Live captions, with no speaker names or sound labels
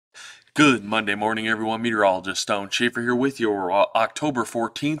Good Monday morning, everyone. Meteorologist Stone Schaefer here with your October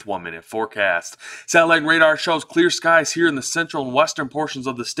 14th 1-minute forecast. Satellite and radar shows clear skies here in the central and western portions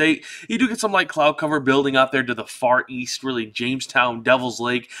of the state. You do get some light cloud cover building out there to the far east, really Jamestown, Devil's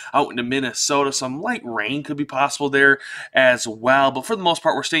Lake, out into Minnesota. Some light rain could be possible there as well. But for the most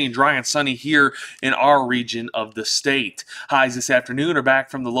part, we're staying dry and sunny here in our region of the state. Highs this afternoon are back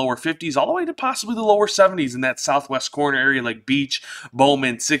from the lower 50s all the way to possibly the lower 70s in that southwest corner area like Beach,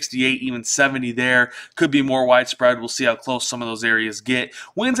 Bowman, 68, even 70 there. Could be more widespread. We'll see how close some of those areas get.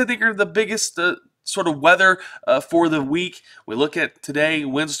 Winds, I think, are the biggest sort of weather for the week. We look at today,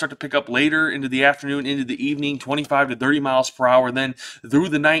 winds will start to pick up later into the afternoon, into the evening, 25 to 30 miles per hour. Then through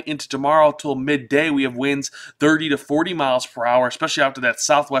the night into tomorrow till midday, we have winds 30 to 40 miles per hour, especially out to that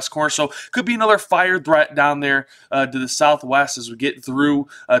southwest corner. So could be another fire threat down there to the southwest as we get through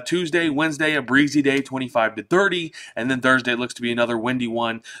Tuesday, Wednesday, a breezy day, 25 to 30. And then Thursday, it looks to be another windy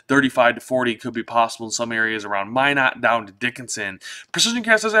one, 35 to 40 could be possible in some areas around Minot down to Dickinson. Precision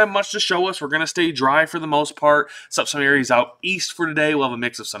Cast doesn't have much to show us. We're going to stay dry for the most part. Some areas out east for today. We'll have a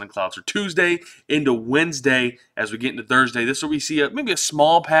mix of sun and clouds for Tuesday into Wednesday. As we get into Thursday, this is where we see maybe a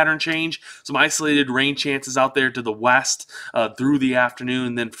small pattern change. Some isolated rain chances out there to the west through the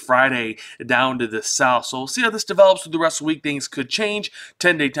afternoon. Then Friday down to the south. So we'll see how this develops through the rest of the week. Things could change.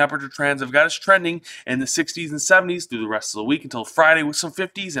 10-day temperature trends have got us trending in the 60s and 70s through the rest of the week until Friday with some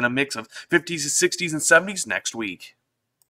 50s and a mix of 50s, 60s, and 70s next week.